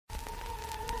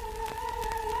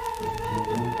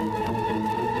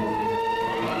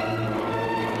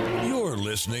You're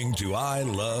listening to I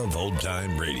Love Old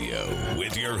Time Radio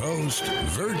with your host,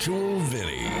 Virtual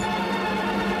Vinny.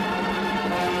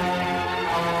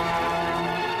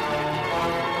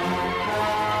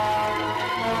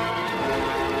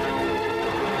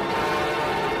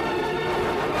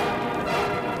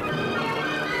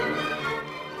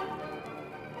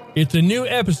 It's a new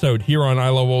episode here on I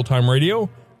Love Old Time Radio.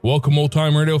 Welcome, Old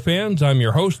Time Radio fans. I'm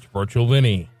your host, Virtual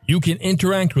Vinny. You can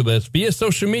interact with us via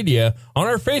social media on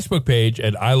our Facebook page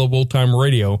at I Love Old Time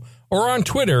Radio or on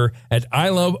Twitter at I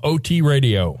Love OT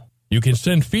Radio. You can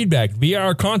send feedback via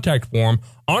our contact form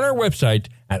on our website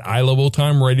at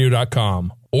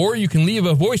iloveoldtimeradio.com, or you can leave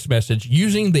a voice message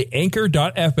using the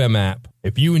Anchor.fm app.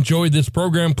 If you enjoyed this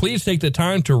program, please take the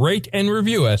time to rate and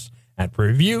review us at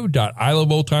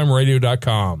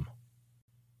review.iloveoldtimeradio.com.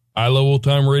 I Love Old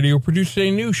Time Radio produces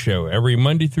a new show every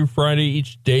Monday through Friday,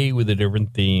 each day with a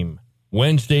different theme.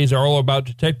 Wednesdays are all about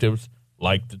detectives,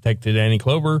 like Detective Danny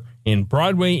Clover in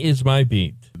Broadway Is My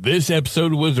Beat. This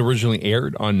episode was originally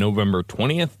aired on November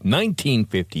 20th,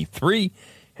 1953,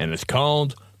 and is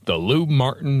called The Lou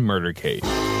Martin Murder Case.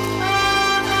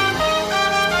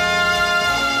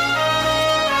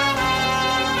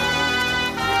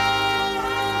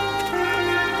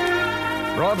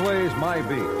 Broadway's My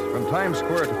Beat, from Times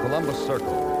Square to Columbus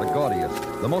Circle, the gaudiest,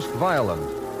 the most violent,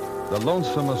 the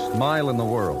lonesomest mile in the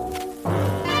world.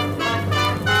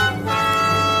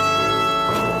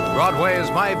 Broadway's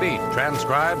My Beat,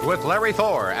 transcribed with Larry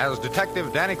Thor as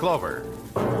Detective Danny Clover.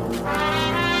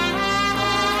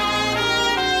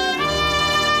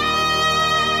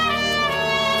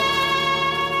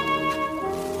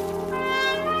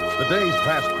 The days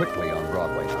pass quickly on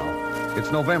Broadway now.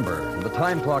 It's November, and the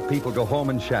time clock people go home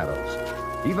in shadows.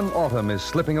 Even autumn is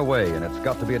slipping away, and it's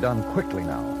got to be done quickly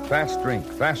now. Fast drink,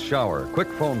 fast shower, quick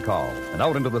phone call, and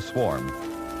out into the swarm.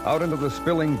 Out into the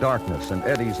spilling darkness and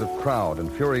eddies of crowd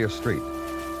and furious street.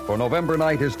 For November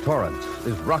night is torrents,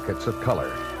 is rockets of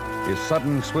color, is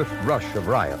sudden, swift rush of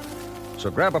riot. So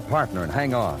grab a partner and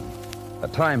hang on. The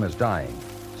time is dying,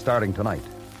 starting tonight.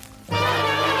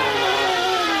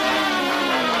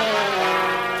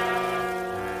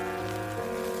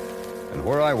 And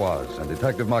where I was, and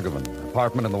Detective Muggavan,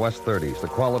 apartment in the West 30s, the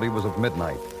quality was of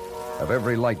midnight, of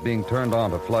every light being turned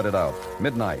on to flood it out.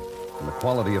 Midnight, and the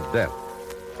quality of death,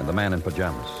 and the man in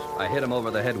pajamas. I hit him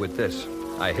over the head with this.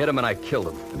 I hit him and I killed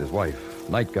him. And his wife,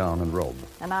 nightgown and robe.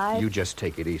 And I... You just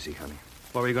take it easy, honey.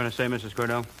 What were you going to say, Mrs.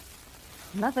 Cordell?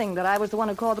 Nothing, that I was the one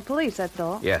who called the police, that's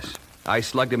all. Yes. I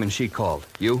slugged him and she called.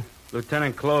 You?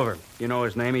 Lieutenant Clover. You know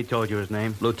his name? He told you his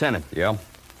name. Lieutenant. Yeah?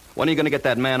 When are you going to get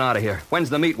that man out of here? When's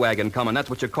the meat wagon coming? That's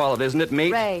what you call it, isn't it,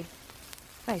 meat? Ray,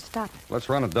 stop it. Let's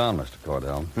run it down, Mr.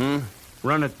 Cordell.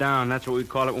 Run it down. That's what we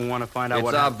call it when we want to find out It's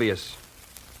what... obvious.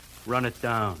 Run it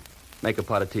down. Make a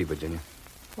pot of tea, Virginia.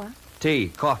 What? Tea,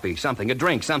 coffee, something. A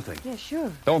drink, something. Yeah,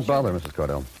 sure. Don't bother, Mrs.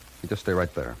 Cordell. You just stay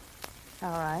right there. All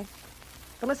right.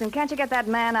 But listen, can't you get that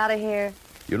man out of here?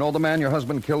 You know the man your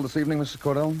husband killed this evening, Mrs.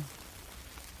 Cordell?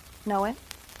 Know it?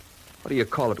 What do you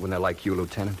call it when they're like you,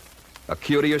 Lieutenant? A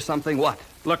cutie or something? What?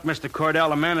 Look, Mr.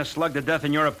 Cordell, a man is slugged to death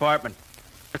in your apartment.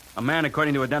 A man,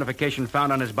 according to identification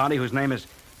found on his body, whose name is...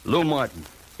 Lou Martin.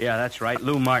 Yeah, that's right,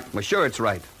 Lou Martin. Well, sure it's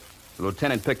right. The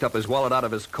lieutenant picked up his wallet out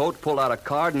of his coat, pulled out a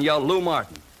card, and yelled Lou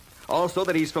Martin. Also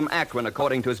that he's from Akron,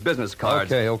 according to his business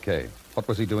cards. Okay. What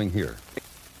was he doing here?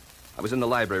 I was in the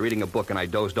library reading a book, and I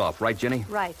dozed off. Right, Ginny?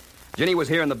 Right. Ginny was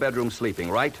here in the bedroom sleeping,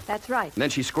 right? That's right. And then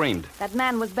she screamed. That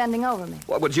man was bending over me.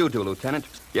 What would you do, Lieutenant?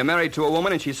 You're married to a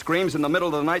woman, and she screams in the middle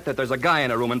of the night that there's a guy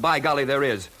in her room, and by golly, there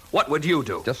is. What would you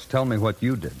do? Just tell me what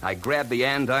you did. I grabbed the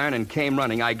andiron and came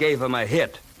running. I gave him a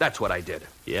hit. That's what I did.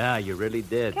 Yeah, you really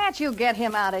did. Can't you get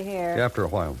him out of here? After a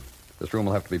while, this room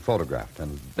will have to be photographed,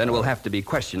 and... Then we'll have to be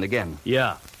questioned again.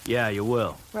 Yeah, you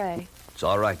will. Ray, It's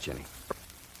all right, Ginny.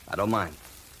 I don't mind.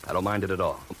 I don't mind it at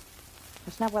all.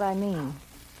 that's not what I mean.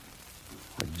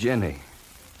 But Ginny,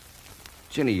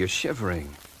 you're shivering.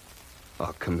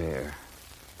 Oh, come here.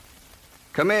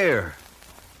 Come here.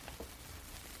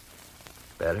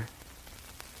 Better?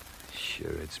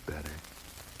 Sure, it's better.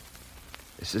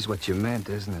 This is what you meant,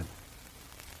 isn't it?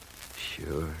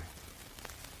 Sure.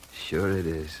 Sure it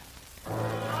is.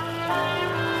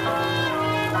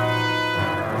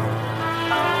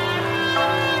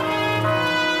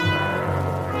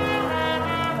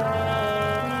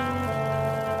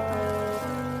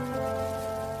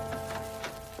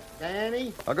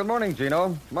 Danny? Good morning,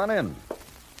 Gino. Come on in.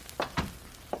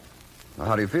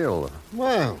 How do you feel?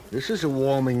 Well, this is a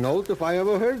warming note if I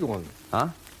ever heard one. Huh?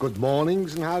 Good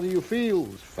mornings and how do you feel?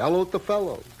 Fellow to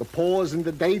fellow. The pause in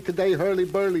the day-to-day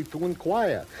hurly-burly to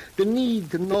inquire. The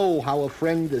need to know how a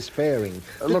friend is faring.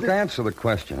 Look, answer the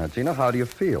question, Gino. How do you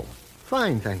feel?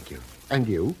 Fine, thank you. And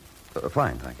you?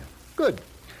 Fine, thank you. Good.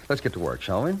 Let's get to work,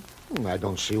 shall we? I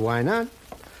don't see why not.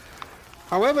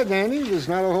 However, Danny, there's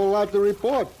not a whole lot to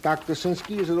report. Dr.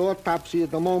 Sinsky is at autopsy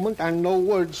at the moment, and no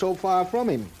word so far from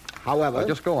him. However...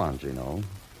 just go on, Gino.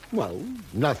 Well,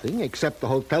 nothing, except the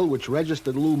hotel which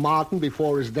registered Lou Martin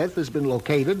before his death has been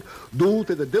located due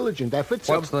to the diligent efforts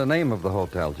What's the name of the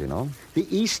hotel, Gino? The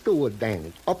Easterwood,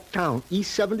 Danny. Uptown,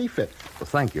 East 75th. Well,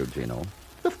 thank you, Gino.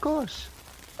 Of course.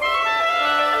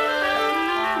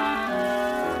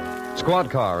 Squad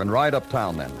car and ride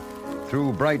uptown, then.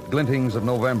 Through bright glintings of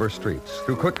November streets,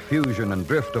 through quick fusion and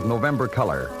drift of November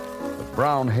color, with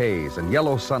brown haze and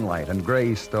yellow sunlight and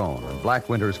gray stone and black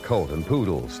winter's coat and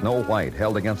poodle, snow white,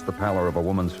 held against the pallor of a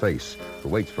woman's face who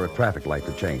waits for a traffic light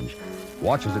to change,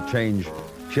 watches it change,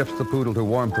 shifts the poodle to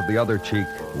warmth of the other cheek,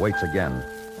 waits again,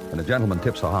 and a gentleman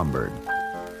tips a Homburg.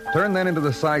 Turn then into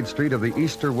the side street of the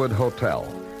Easterwood Hotel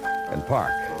and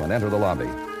park and enter the lobby,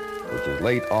 which is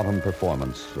late autumn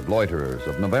performance of loiterers,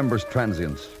 of November's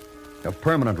transients, of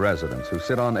permanent residents who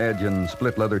sit on edge in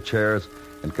split leather chairs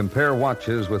and compare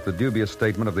watches with the dubious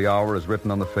statement of the hour as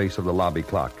written on the face of the lobby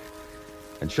clock.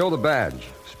 And show the badge,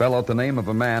 spell out the name of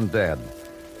a man dead,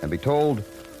 and be told,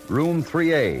 room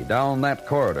 3A, down that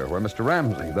corridor where Mr.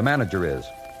 Ramsey, the manager, is.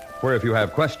 Where if you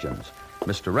have questions,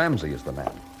 Mr. Ramsey is the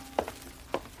man.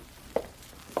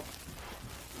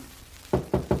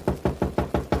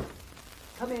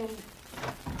 Come in.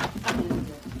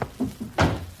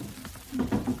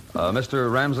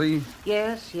 Mr. Ramsey?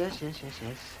 Yes.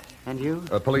 And you?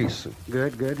 Police.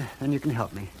 Good. Then you can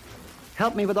help me.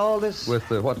 Help me with all this... With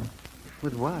what?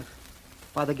 With what?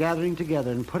 By the gathering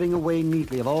together and putting away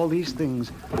neatly of all these things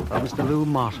of Mr. Lou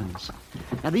Martin's.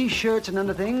 Now, these shirts and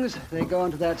other things, they go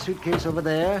into that suitcase over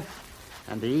there.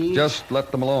 And these... Just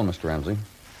let them alone, Mr. Ramsey.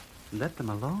 Let them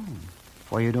alone?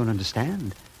 Why, you don't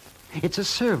understand. It's a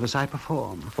service I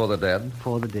perform. For the dead?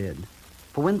 For the dead.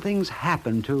 For when things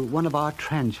happen to one of our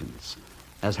transients,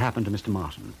 as happened to Mr.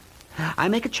 Martin, I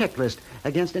make a checklist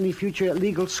against any future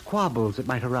legal squabbles that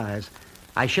might arise.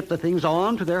 I ship the things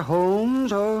on to their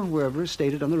homes or wherever is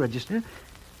stated on the register.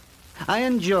 I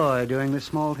enjoy doing this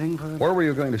small thing for... Where were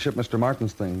you going to ship Mr.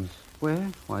 Martin's things? Where?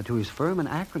 Why, to his firm in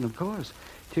Akron, of course.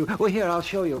 Well, here, I'll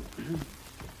show you.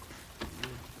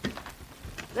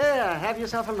 There, have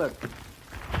yourself a look.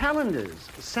 Calendars,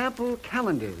 sample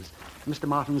calendars. Mr.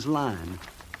 Martin's line.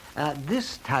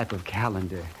 This type of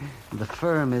calendar, the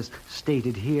firm is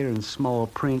stated here in small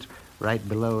print right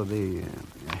below the...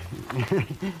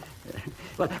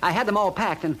 Well, I had them all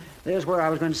packed, and there's where I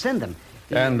was going to send them.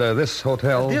 And this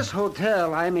hotel? This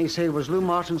hotel, I may say, was Lou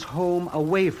Martin's home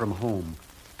away from home,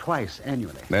 twice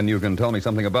annually. Then you can tell me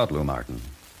something about Lou Martin.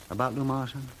 About Lou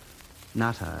Martin?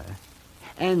 Not I.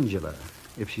 Angela,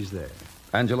 if she's there.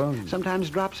 Angela? Sometimes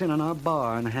drops in on our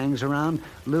bar and hangs around.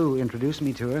 Lou introduced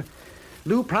me to her.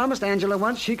 Lou promised Angela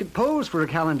once she could pose for a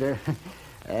calendar.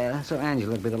 So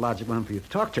Angela would be the logic one for you to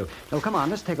talk to. Oh, come on,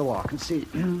 let's take a walk and see.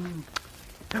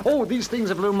 Oh, these things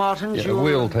of Lou Martin's, yeah,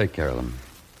 we'll take care of them.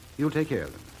 You'll take care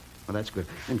of them. Well, that's good.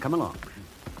 Then come along.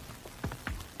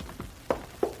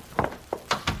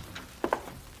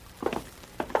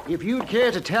 If you'd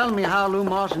care to tell me how Lou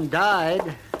Martin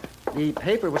died... The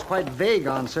paper was quite vague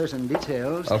on certain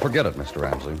details. Oh, forget it, Mr.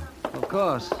 Ramsey. Of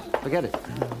course. Forget it.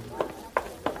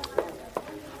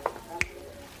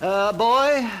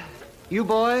 Boy, you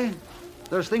boy,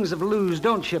 those things of Lou's,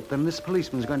 don't ship them. This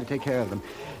policeman's going to take care of them.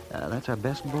 That's our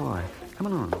best boy. Come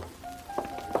along.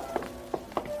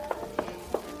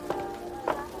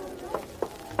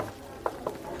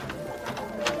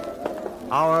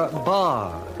 Our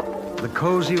bar, the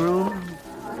cozy room.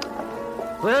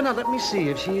 Well, now, let me see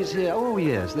if she's here. Oh,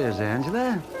 yes, there's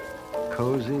Angela.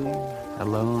 Cozy,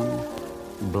 alone,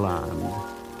 blonde.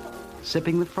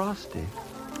 Sipping the frosty.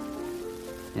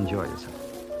 Enjoy yourself.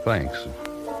 Thanks.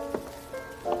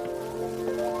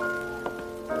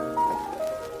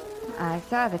 I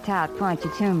saw the tout point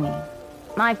you to me.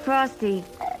 My frosty...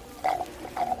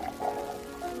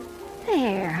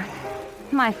 There.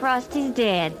 My frosty's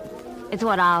dead. It's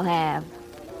what I'll have.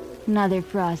 Another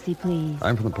frosty, please.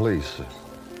 I'm from the police.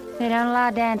 They don't allow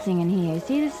dancing in here.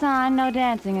 See the sign? No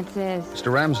dancing, it says.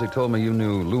 Mr. Ramsey told me you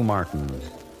knew Lou Martin.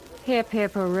 Hip,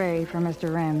 hip, hooray for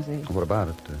Mr. Ramsey. What about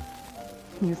it?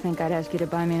 You think I'd ask you to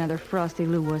buy me another frosty?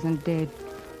 Lou wasn't dead.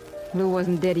 Lou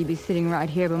wasn't dead, he'd be sitting right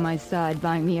here by my side,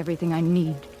 buying me everything I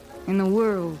need. In the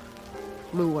world.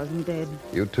 Lou wasn't dead.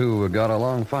 You two got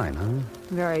along fine, huh?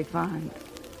 Very fine.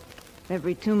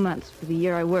 Every 2 months for the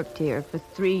year I worked here. For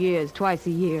 3 years, twice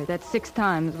a year. That's 6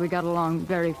 times we got along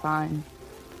very fine.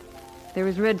 There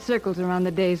was red circles around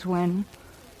the days when,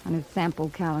 on his sample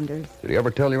calendars. Did he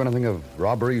ever tell you anything of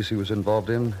robberies he was involved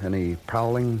in? Any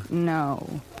prowling? No.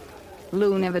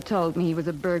 Lou never told me he was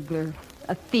a burglar.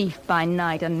 A thief by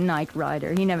night, a night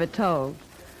rider. He never told.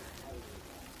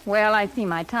 Well, I see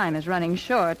my time is running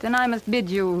short, and I must bid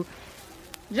you...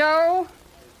 Joe,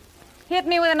 hit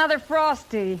me with another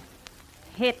Frosty.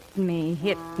 Hit me,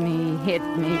 baby.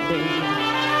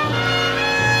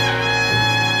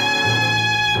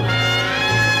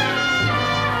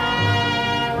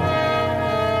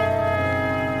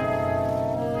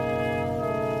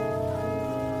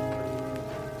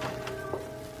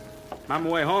 On my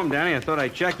way home, Danny, I thought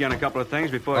I'd check you on a couple of things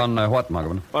before... On what,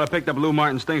 Muggavan? Well, I picked up Lou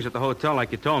Martin's things at the hotel,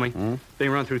 like you told me.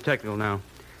 Being run through technical now.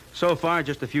 So far,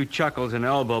 just a few chuckles and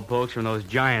elbow pokes from those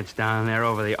giants down there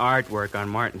over the artwork on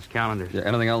Martin's calendars. Yeah,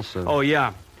 anything else? Oh,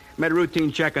 yeah. Made a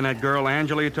routine check on that girl,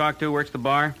 Angela, you talked to, works the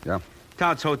bar. Yeah.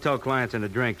 Touts hotel clients and the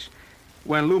drinks.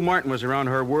 When Lou Martin was around,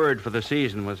 her word for the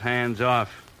season was hands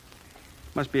off.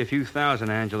 Must be a few thousand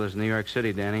Angelas in New York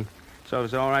City, Danny. So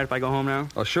is it all right if I go home now?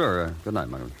 Oh, sure. Good night,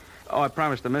 Muggavan. Oh, I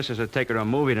promised the missus I'd take her to a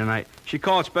movie tonight. She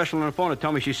called special on the phone to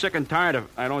tell me she's sick and tired of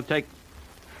I don't take...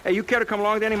 Hey, you care to come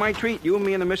along, Danny? My treat. You and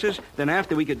me and the missus. Then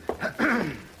after we could...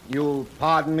 You'll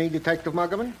pardon me, Detective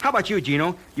Muggavan? How about you,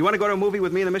 Gino? You want to go to a movie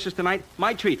with me and the missus tonight?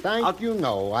 My treat. Thank you,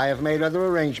 no. I have made other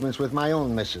arrangements with my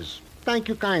own missus. Thank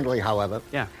you kindly, however.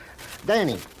 Yeah.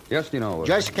 Danny. Yes, Gino.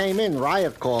 Just came in,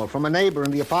 riot call from a neighbor in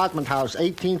the apartment house,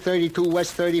 1832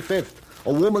 West 35th.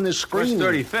 A woman is screaming.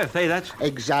 West 35th? Hey, that's...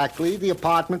 Exactly. The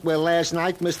apartment where last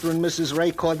night Mr. and Mrs.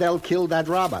 Ray Cordell killed that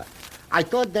robber. I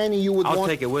thought, Danny, you would I'll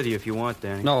take it with you if you want,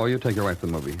 Danny. No, you take your wife to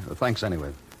the movie. Thanks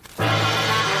anyway. All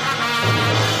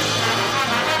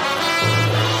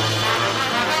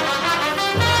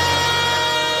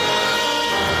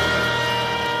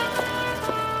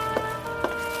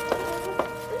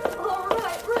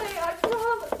right, Ray, I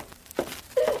promise.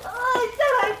 I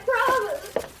said I promise.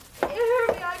 You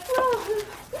heard me, I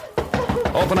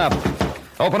promise. Open up.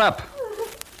 Open up.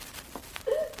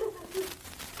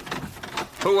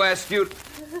 Who asked you? You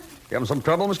having some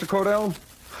trouble, Mr. Cordell?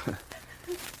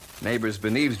 Neighbors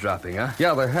been eavesdropping, huh?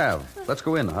 Yeah, they have. Let's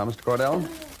go in, huh, Mr. Cordell?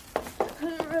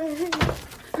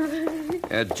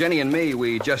 Jenny and me,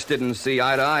 we just didn't see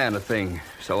eye to eye on a thing,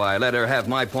 so I let her have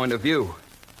my point of view.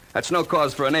 That's no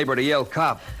cause for a neighbor to yell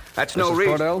cop. That's no Mrs.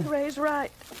 reason. Cordell? Ray's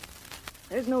right.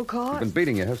 There's no cause. He's been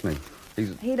beating you, hasn't he?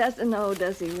 He doesn't know,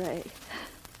 does he, Ray?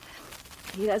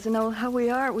 He doesn't know how we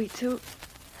are, we two.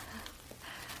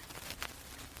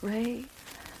 Ray,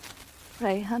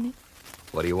 honey.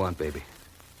 What do you want, baby?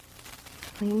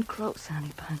 Lean close, honey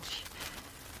punch.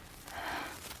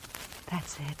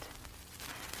 That's it.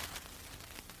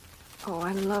 Oh,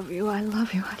 I love you, I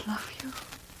love you, I love you.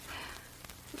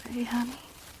 Ray, honey.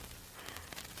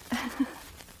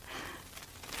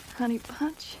 Honey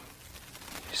punch.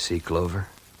 You see, Clover?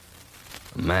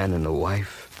 A man and a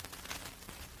wife.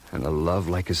 And a love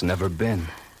like has never been.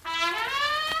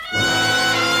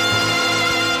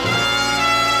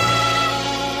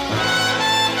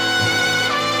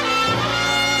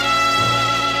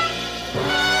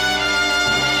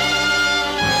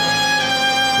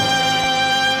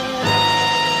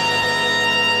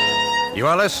 You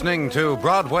are listening to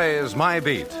Broadway's My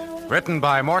Beat, written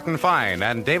by Morton Fine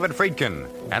and David Friedkin,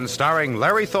 and starring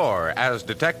Larry Thor as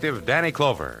Detective Danny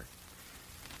Clover.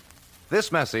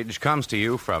 This message comes to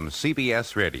you from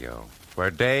CBS Radio,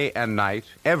 where day and night,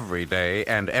 every day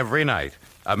and every night,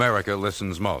 America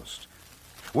listens most.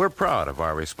 We're proud of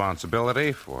our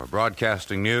responsibility for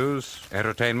broadcasting news,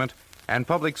 entertainment, and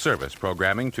public service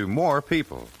programming to more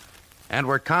people. And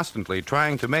we're constantly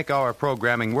trying to make our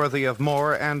programming worthy of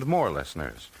more and more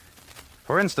listeners.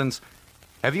 For instance,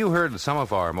 have you heard some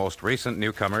of our most recent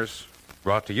newcomers?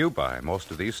 Brought to you by most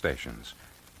of these stations.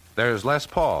 There's Les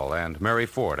Paul and Mary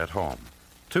Ford at home,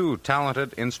 two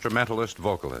talented instrumentalist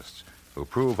vocalists who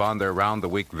prove on their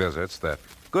round-the-week visits that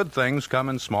good things come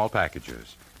in small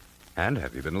packages. And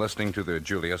have you been listening to the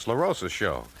Julius LaRosa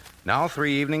Show, now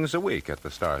 3 evenings a week at the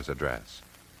Star's Address?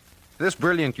 This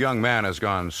brilliant young man has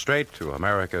gone straight to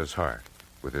America's heart,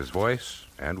 with his voice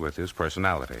and with his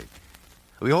personality.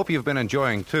 We hope you've been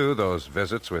enjoying, too, those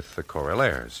visits with the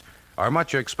Correlaires, our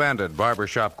much-expanded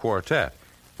barbershop quartet,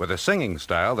 with a singing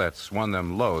style that's won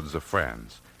them loads of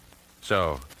friends.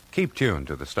 So, keep tuned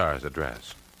to the Star's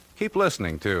Address. Keep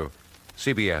listening to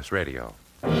CBS Radio.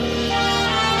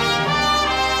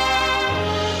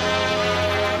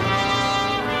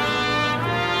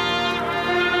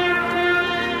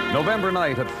 November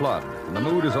night at flood, and the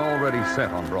mood is already set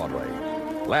on Broadway.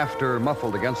 Laughter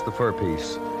muffled against the fur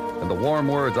piece, and the warm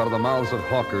words out of the mouths of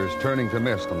hawkers turning to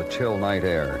mist on the chill night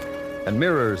air, and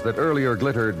mirrors that earlier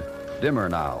glittered dimmer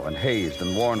now and hazed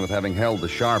and worn with having held the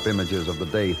sharp images of the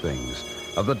day things,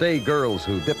 of the day girls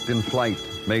who dipped in flight,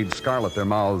 made scarlet their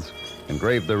mouths,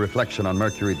 engraved their reflection on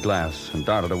mercuried glass, and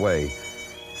darted away.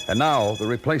 And now the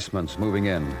replacements moving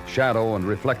in, shadow and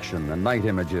reflection and night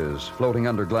images floating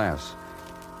under glass.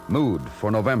 Mood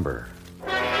for November. And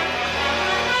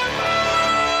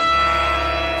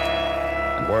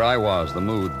where I was, the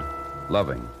mood,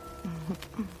 loving.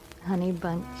 Honey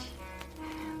bunch.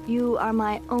 You are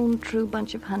my own true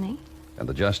bunch of honey. And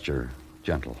the gesture,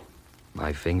 gentle.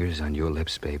 My fingers on your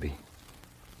lips, baby.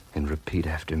 And repeat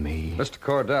after me. Mr.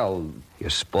 Cordell.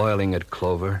 You're spoiling it,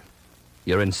 Clover.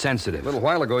 You're insensitive. A little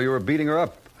while ago, you were beating her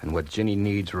up. And what Ginny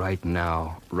needs right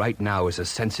now is a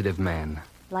sensitive man.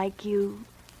 Like you.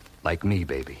 Like me,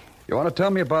 baby. You want to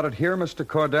tell me about it here, Mr.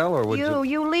 Cordell, or would you...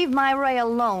 You leave my Ray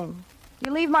alone.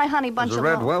 You leave my honey bunch alone.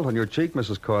 There's a red welt on your cheek,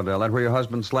 Mrs. Cordell. That where your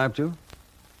husband slapped you?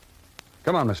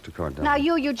 Come on, Mr. Cordell. Now,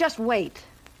 you just wait.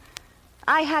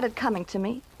 I had it coming to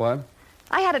me. What?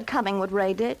 I had it coming what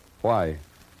Ray did. Why?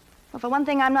 Well, for one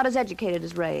thing, I'm not as educated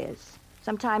as Ray is.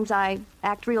 Sometimes I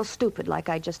act real stupid like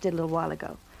I just did a little while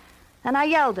ago. And I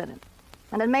yelled at him,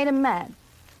 and it made him mad.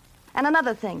 And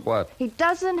another thing. What? He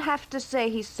doesn't have to say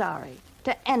he's sorry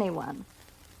to anyone.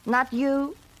 Not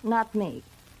you, not me.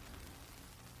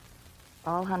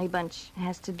 All Honey Bunch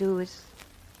has to do is...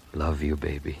 Love you,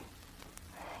 baby.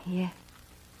 Yeah.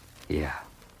 Yeah.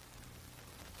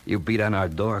 You beat on our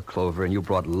door, Clover, and you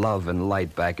brought love and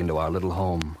light back into our little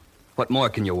home. What more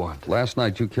can you want? Last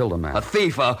night you killed a man. A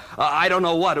thief, I don't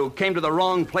know what, who came to the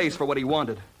wrong place for what he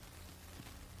wanted.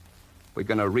 We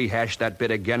gonna rehash that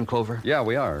bit again, Clover? Yeah,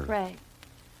 we are. Ray.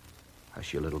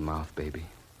 Hush your little mouth, baby.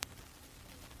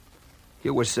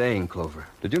 You were saying, Clover.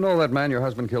 Did you know that man your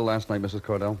husband killed last night, Mrs.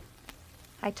 Cordell?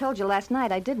 I told you last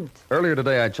night I didn't. Earlier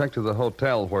today, I checked to the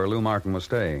hotel where Lou Martin was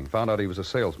staying. Found out he was a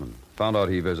salesman. Found out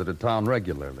he visited town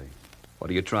regularly.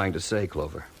 What are you trying to say,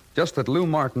 Clover? Just that Lou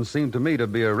Martin seemed to me to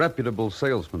be a reputable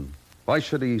salesman. Why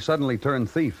should he suddenly turn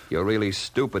thief? You're really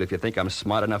stupid if you think I'm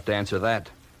smart enough to answer that.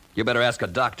 You better ask a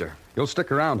doctor. You'll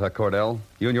stick around, huh, Cordell?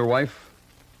 You and your wife?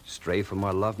 Stray from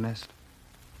our love nest?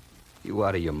 You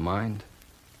out of your mind?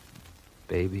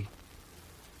 Baby?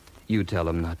 You tell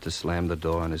him not to slam the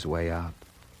door on his way out.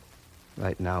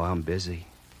 Right now, I'm busy.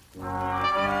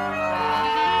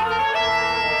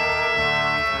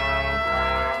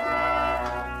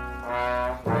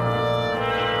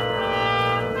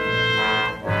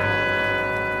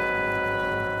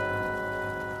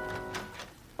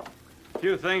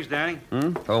 Few things, Danny.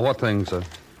 Oh, what things, sir?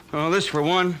 Oh, this for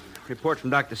one. Report from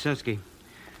Dr. Sinsky.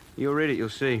 You'll read it, you'll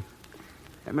see.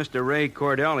 That Mr. Ray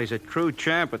Cordell, he's a true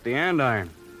champ at the andiron.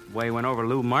 The way he went over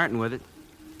Lou Martin with it.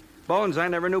 Bones I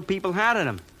never knew people had in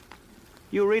him.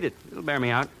 You read it. It'll bear me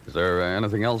out. Is there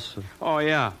anything else? Oh,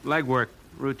 yeah. Legwork.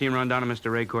 Routine rundown of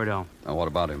Mr. Ray Cordell. What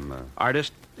about him?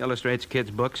 Artist. Illustrates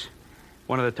kids' books.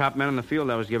 One of the top men in the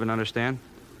field, I was given to understand.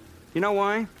 You know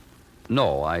why?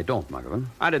 No, I don't, Muggavan.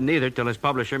 I didn't either till his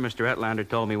publisher, Mr. Etlander,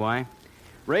 told me why.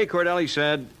 Ray Cordell, he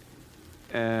said...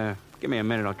 give me a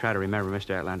minute. I'll try to remember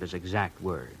Mr. Etlander's exact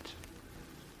words.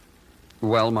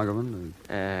 Well, Muggavan?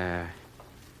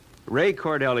 Ray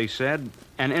Cordell, he said,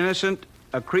 an innocent,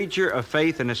 a creature of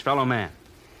faith in his fellow man.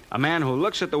 A man who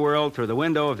looks at the world through the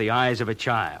window of the eyes of a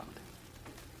child.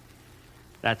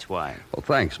 That's why. Well,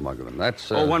 thanks, Muggavan.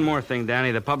 That's, Oh, one more thing,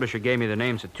 Danny. The publisher gave me the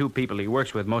names of two people he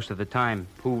works with most of the time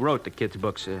who wrote the kids'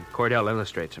 books. Cordell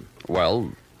illustrates them.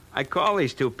 Well? I call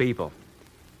these two people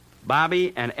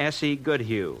Bobby and Essie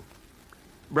Goodhue.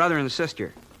 Brother and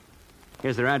sister.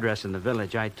 Here's their address in the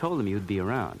village. I told them you'd be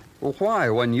around. Well, why,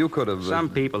 when you could have... Some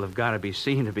people have got to be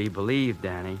seen to be believed,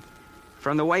 Danny.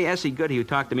 From the way Essie Goodhue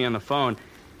talked to me on the phone,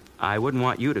 I wouldn't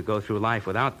want you to go through life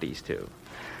without these two.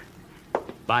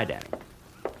 Bye, Danny.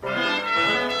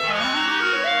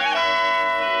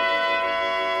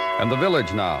 And the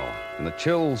village now, in the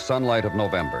chill sunlight of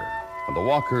November, and the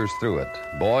walkers through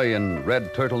it, boy in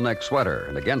red turtleneck sweater,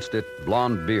 and against it,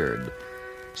 blonde beard.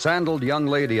 Sandaled young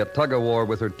lady at tug-of-war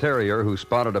with her terrier who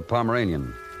spotted a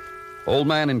Pomeranian. Old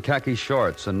man in khaki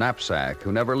shorts and knapsack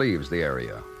who never leaves the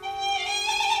area.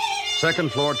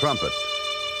 Second floor trumpet.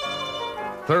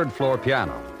 Third floor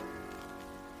piano.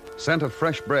 Scent of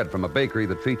fresh bread from a bakery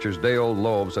that features day-old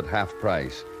loaves at half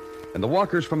price. And the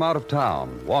walkers from out of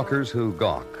town, walkers who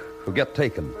gawk, who get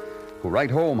taken, who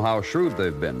write home how shrewd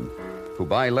they've been, who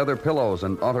buy leather pillows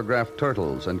and autographed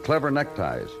turtles and clever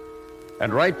neckties.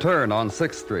 And right turn on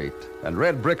 6th Street and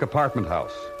red brick apartment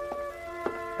house.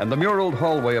 and the muraled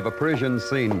hallway of a Parisian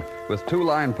scene with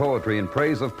two-line poetry in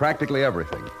praise of practically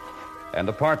everything. An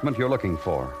apartment you're looking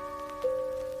for.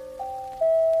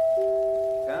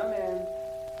 Come in.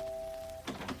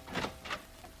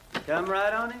 Come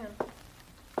right on in.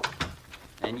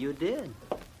 And you did.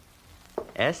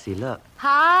 Essie, look.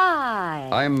 Hi.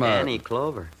 I'm, Danny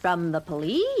Clover. From the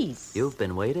police. You've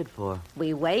been waited for.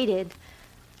 We waited.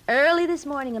 Early this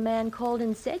morning, a man called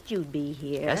and said you'd be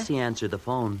here. Essie answered the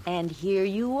phone. And here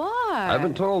you are. I've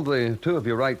been told the two of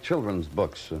you write children's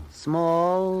books.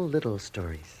 Small little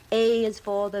stories. A is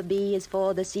for the, B is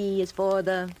for the, C is for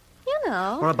the, you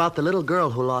know. Or about the little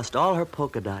girl who lost all her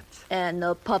polka dots. And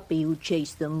the puppy who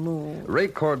chased the moon. Ray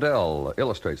Cordell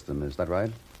illustrates them, is that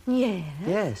right? Yeah.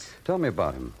 Yes. Tell me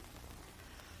about him.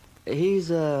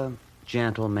 He's a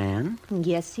gentleman.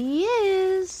 Yes, he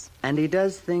is. And he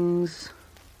does things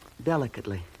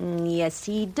delicately. Yes,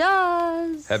 he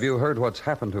does. Have you heard what's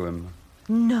happened to him?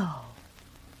 No.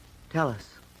 Tell us.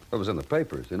 It was in the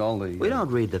papers, in all the... We don't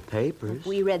read the papers. If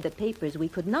we read the papers, we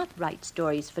could not write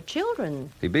stories for children.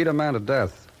 He beat a man to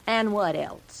death. And what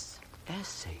else?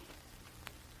 Essie.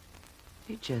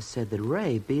 You just said that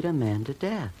Ray beat a man to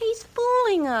death. He's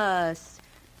fooling us.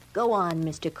 Go on,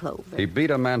 Mr. Clover. He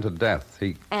beat a man to death.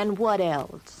 And what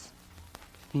else?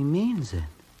 He means it.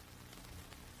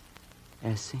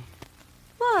 Essie.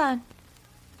 What?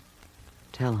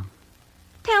 Tell him.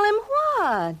 Tell him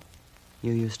what?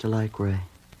 You used to like Ray.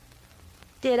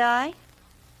 Did I?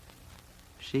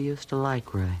 She used to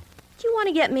like Ray. Do you want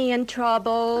to get me in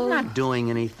trouble? I'm not doing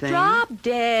anything. Drop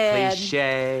dead.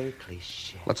 Cliche.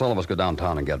 Let's all of us go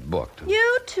downtown and get booked.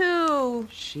 You too.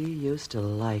 She used to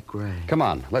like Ray. Come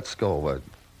on, let's go.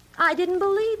 I didn't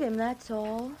believe him, that's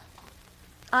all.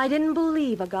 I didn't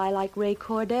believe a guy like Ray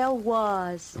Cordell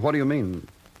was. What do you mean?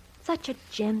 Such a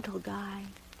gentle guy.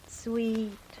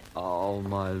 Sweet. Oh,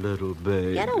 my little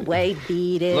baby. Get away,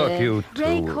 beat it. Look, you two.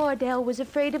 Ray Cordell was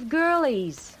afraid of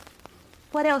girlies.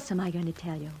 What else am I going to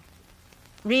tell you?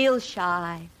 Real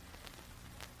shy.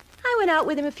 I went out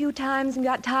with him a few times and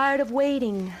got tired of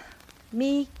waiting.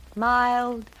 Meek,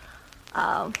 mild.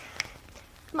 Oh,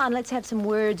 come on, let's have some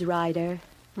words, Ryder.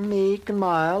 Meek and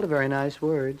mild are very nice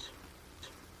words.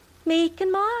 Meek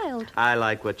and mild. I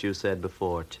like what you said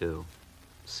before, too.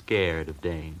 Scared of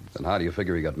dames. Then how do you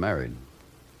figure he got married?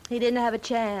 He didn't have a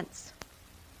chance.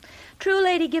 True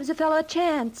lady gives a fellow a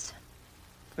chance.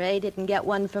 Ray didn't get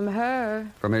one from her.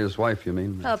 From his wife, you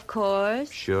mean? Of course.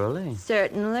 Surely.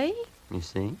 Certainly. You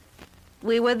see?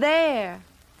 We were there.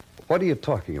 What are you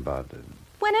talking about?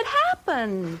 When it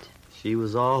happened. She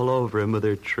was all over him with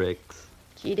her tricks.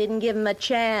 She didn't give him a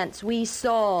chance. We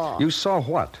saw. You saw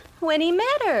what? When he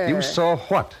met her. You saw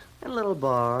what? A little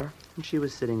bar. And she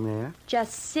was sitting there.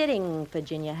 Just sitting,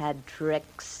 Virginia had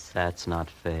tricks. That's not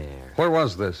fair. Where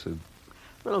was this?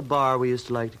 Little bar we used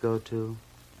to like to go to.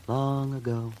 Long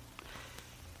ago.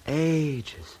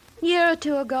 Ages. Year or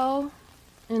two ago.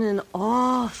 In an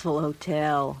awful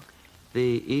hotel.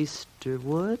 The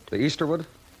Easterwood? The Easterwood?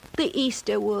 The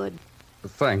Easterwood.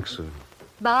 Thanks.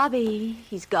 Bobby,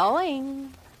 he's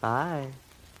going. Bye.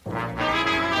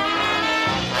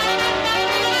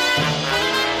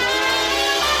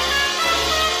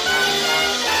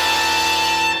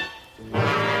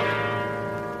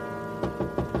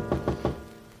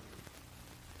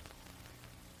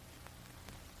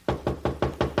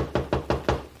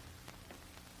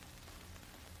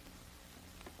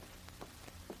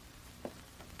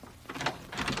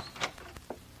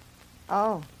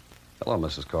 Oh, Hello,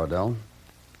 Mrs. Cordell.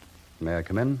 May I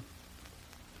come in?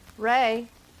 Ray.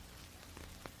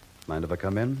 Mind if I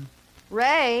come in?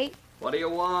 Ray. What do you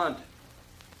want?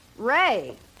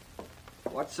 Ray.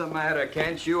 What's the matter?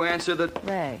 Can't you answer the...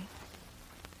 Ray.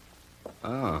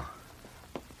 Oh.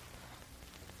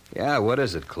 Yeah, what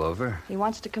is it, Clover? He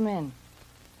wants to come in.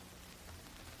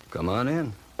 Come on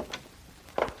in.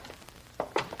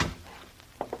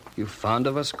 You fond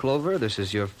of us, Clover? This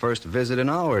is your first visit in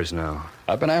hours now.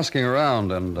 I've been asking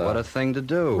around and... What a thing to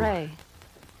do. Ray.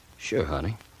 Sure,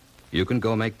 honey. You can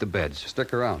go make the beds.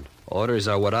 Stick around. Orders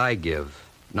are what I give,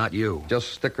 not you.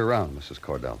 Just stick around, Mrs.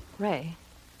 Cordell. Ray.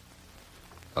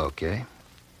 Okay.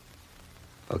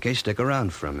 Okay, stick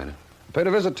around for a minute. I paid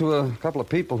a visit to a couple of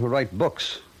people who write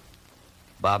books.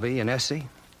 Bobby and Essie?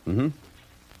 Mm-hmm.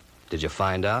 Did you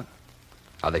find out?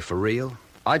 Are they for real?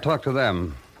 I talked to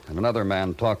them, and another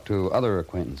man talked to other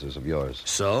acquaintances of yours.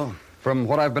 So? From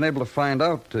what I've been able to find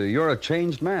out, you're a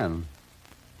changed man.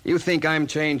 You think I'm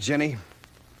changed, Jenny?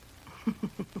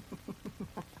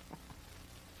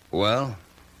 Well?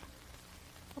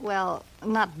 Well,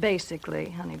 not basically,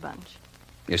 Honey Bunch.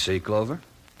 You see, Clover?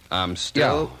 I'm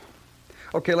still... Yeah.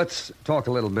 Okay, let's talk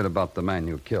a little bit about the man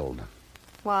you killed.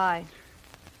 Why?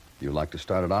 You like to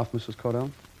start it off, Mrs.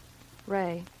 Cordell?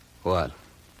 Ray, What?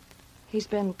 he's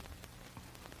been...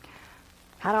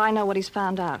 How do I know what he's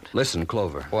found out? Listen,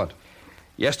 Clover. What?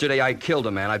 Yesterday I killed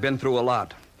a man. I've been through a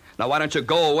lot. Now, why don't you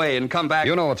go away and come back?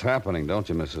 You know what's happening, don't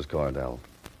you, Mrs. Cordell?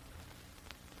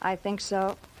 I think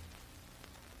so.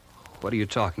 What are you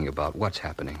talking about? What's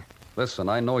happening? Listen,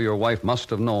 I know your wife must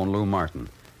have known Lou Martin.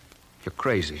 You're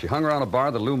crazy. She hung around a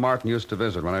bar that Lou Martin used to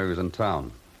visit when I was in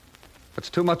town. It's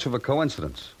too much of a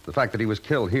coincidence, the fact that he was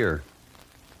killed here.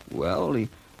 Well, he...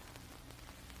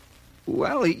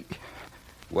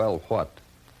 Well, what?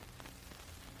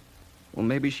 Well,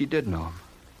 maybe she did know him.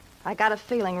 I got a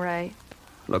feeling, Ray.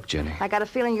 Look, Jenny. I got a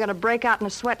feeling you're going to break out in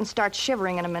a sweat and start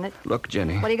shivering in a minute. Look,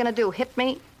 Jenny. What are you going to do, hit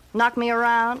me? Knock me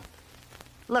around?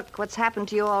 Look, what's happened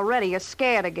to you already. You're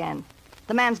scared again.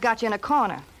 The man's got you in a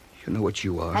corner. You know what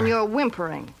you are. And you're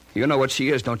whimpering. You know what she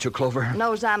is, don't you, Clover?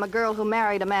 Knows I'm a girl who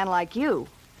married a man like you.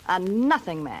 A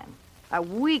nothing man. A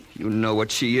weak... You know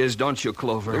what she is, don't you,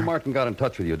 Clover? Lou Martin got in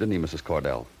touch with you, didn't he, Mrs.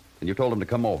 Cordell? And you told him to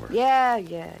come over. Yeah.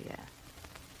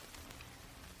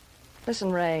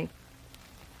 Listen, Ray.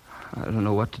 I don't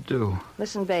know what to do.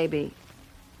 Listen, baby.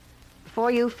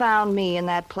 Before you found me in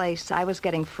that place, I was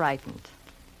getting frightened.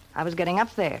 I was getting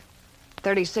up there.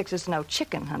 36 is no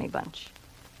chicken, honey bunch.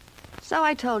 So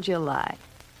I told you a lie.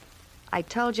 I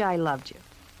told you I loved you.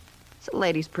 It's a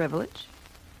lady's privilege.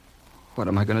 What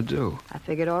am I going to do? I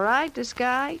figured, all right, this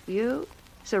guy, you,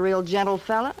 he's a real gentle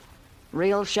fella.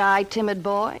 Real shy, timid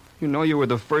boy. You know you were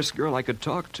the first girl I could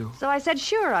talk to. So I said,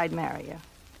 sure, I'd marry you.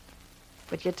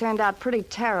 But you turned out pretty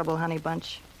terrible, honey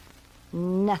bunch.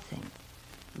 Nothing.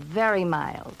 Very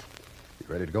mild. You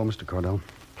ready to go, Mr. Cordell?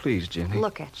 Please, Jenny.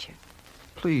 Look at you.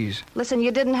 Please. Listen,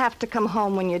 you didn't have to come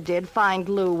home when you did, find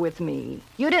Lou with me.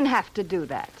 You didn't have to do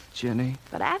that. Jenny.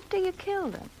 But after you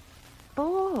killed him,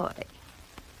 boy,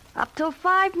 up till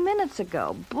 5 minutes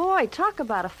ago, boy, talk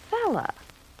about a fella.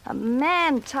 A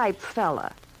man-type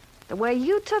fella. The way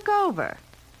you took over.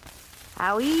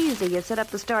 How easy you set up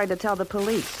the story to tell the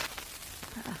police.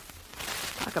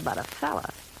 Talk about a fella.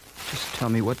 Just tell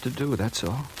me what to do, that's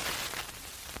all.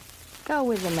 Go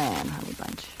with the man, honey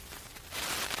bunch.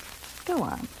 Go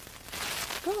on.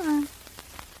 Go on.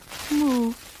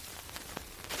 Move.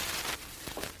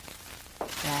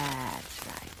 That's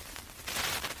right.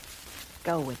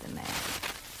 Go with the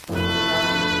man.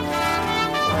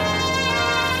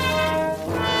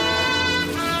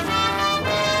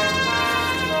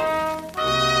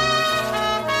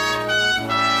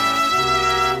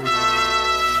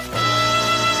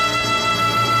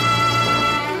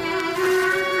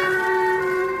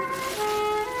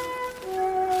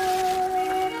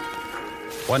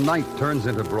 When night turns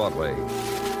into Broadway,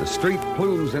 the street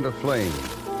plumes into flame,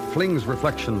 flings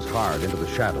reflections hard into the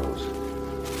shadows.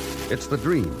 It's the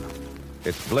dream.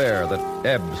 It's Blair that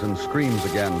ebbs and screams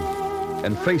again,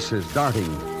 and faces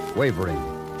darting, wavering,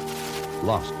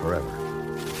 lost forever.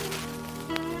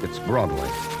 It's Broadway.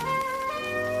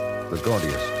 The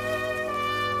gaudiest,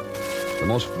 the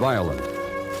most violent,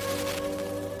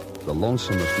 the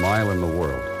lonesomest mile in the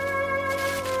world.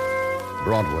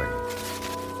 Broadway.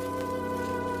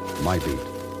 My beat.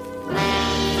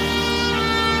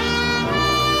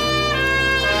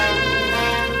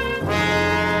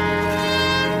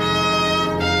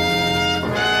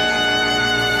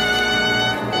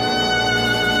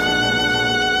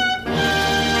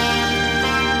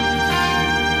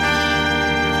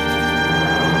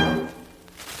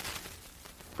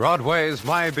 Broadway's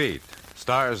My Beat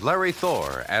stars Larry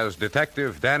Thor as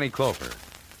Detective Danny Clover,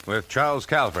 with Charles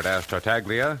Calvert as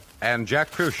Tartaglia and Jack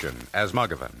Crucian as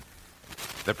Muggavan.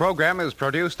 The program is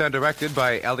produced and directed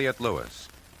by Elliott Lewis,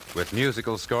 with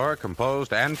musical score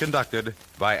composed and conducted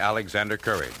by Alexander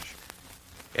Courage.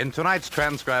 In tonight's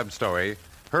transcribed story,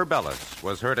 Herb Ellis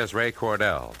was heard as Ray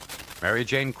Cordell, Mary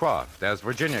Jane Croft as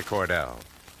Virginia Cordell,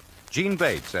 Gene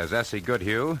Bates as Essie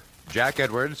Goodhue, Jack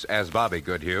Edwards as Bobby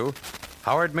Goodhue,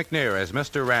 Howard McNear as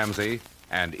Mr. Ramsey,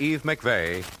 and Eve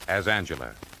McVeigh as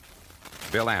Angela.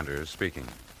 Bill Anders speaking.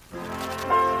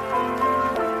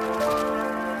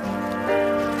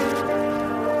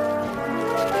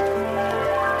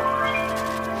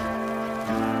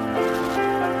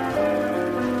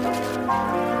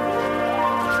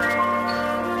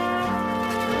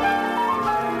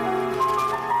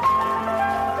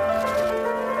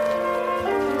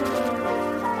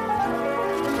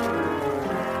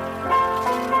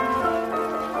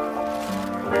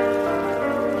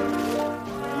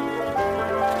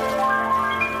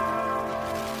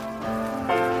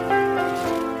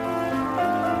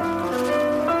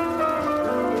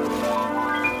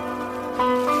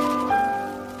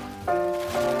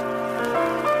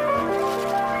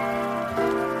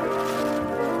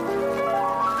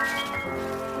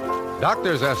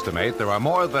 Doctors estimate there are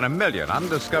more than 1 million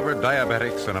undiscovered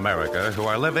diabetics in America who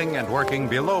are living and working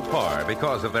below par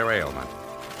because of their ailment.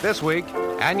 This week,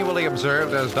 annually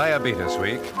observed as Diabetes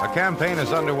Week, a campaign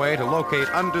is underway to locate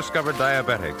undiscovered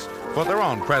diabetics for their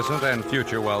own present and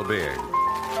future well-being.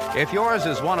 If yours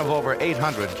is one of over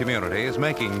 800 communities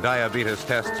making diabetes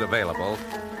tests available,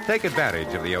 take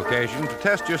advantage of the occasion to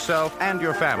test yourself and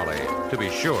your family to be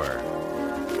sure.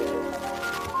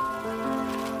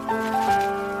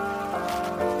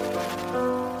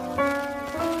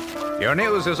 Your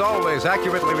news is always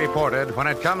accurately reported when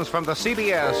it comes from the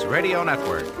CBS Radio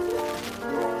Network.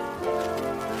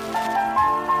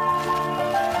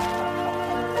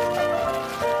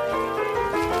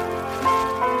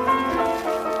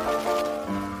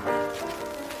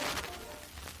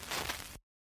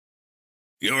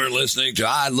 You're listening to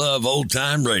I Love Old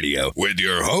Time Radio with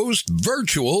your host,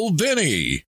 Virtual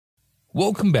Vinny.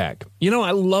 Welcome back. You know, I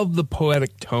love the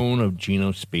poetic tone of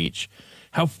Gino's speech,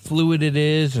 how fluid it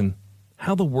is, and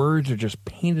how the words are just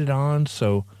painted on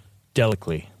so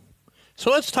delicately. So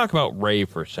let's talk about Ray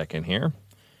for a second here.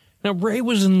 Now, Ray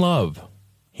was in love.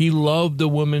 He loved the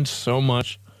woman so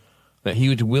much that he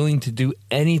was willing to do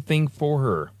anything for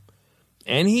her.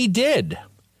 And he did.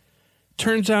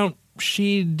 Turns out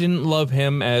she didn't love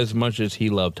him as much as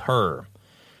he loved her.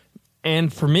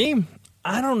 And for me,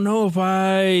 I don't know if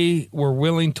I were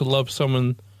willing to love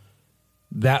someone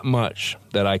that much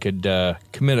that I could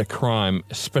commit a crime,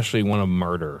 especially one of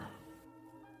murder.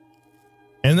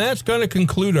 And that's going to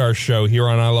conclude our show here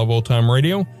on I Love Old Time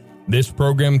Radio. This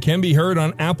program can be heard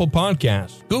on Apple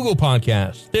Podcasts, Google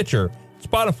Podcasts, Stitcher,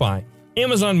 Spotify,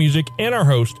 Amazon Music, and our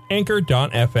host,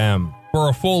 Anchor.fm. For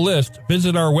a full list,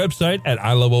 visit our website at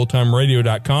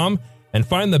iloveoldtimeradio.com and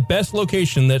find the best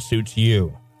location that suits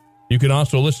you. You can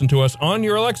also listen to us on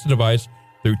your Alexa device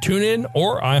through TuneIn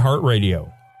or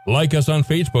iHeartRadio. Like us on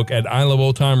Facebook at I Love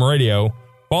Old Time Radio.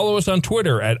 Follow us on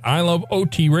Twitter at I Love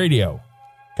OT Radio.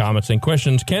 Comments and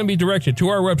questions can be directed to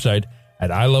our website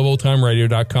at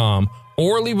iloveoldtimeradio.com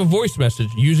or leave a voice message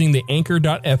using the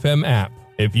Anchor.fm app.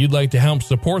 If you'd like to help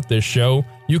support this show,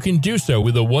 you can do so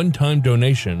with a one-time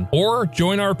donation or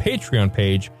join our Patreon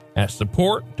page at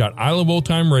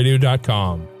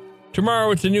support.iloveoldtimeradio.com. Tomorrow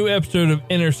it's a new episode of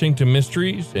Inner Sanctum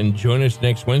Mysteries, and join us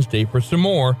next Wednesday for some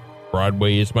more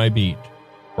Broadway is My Beat.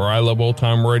 For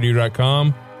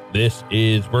iloveoldtimeradio.com, this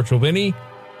is Virtual Vinny,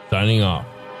 signing off.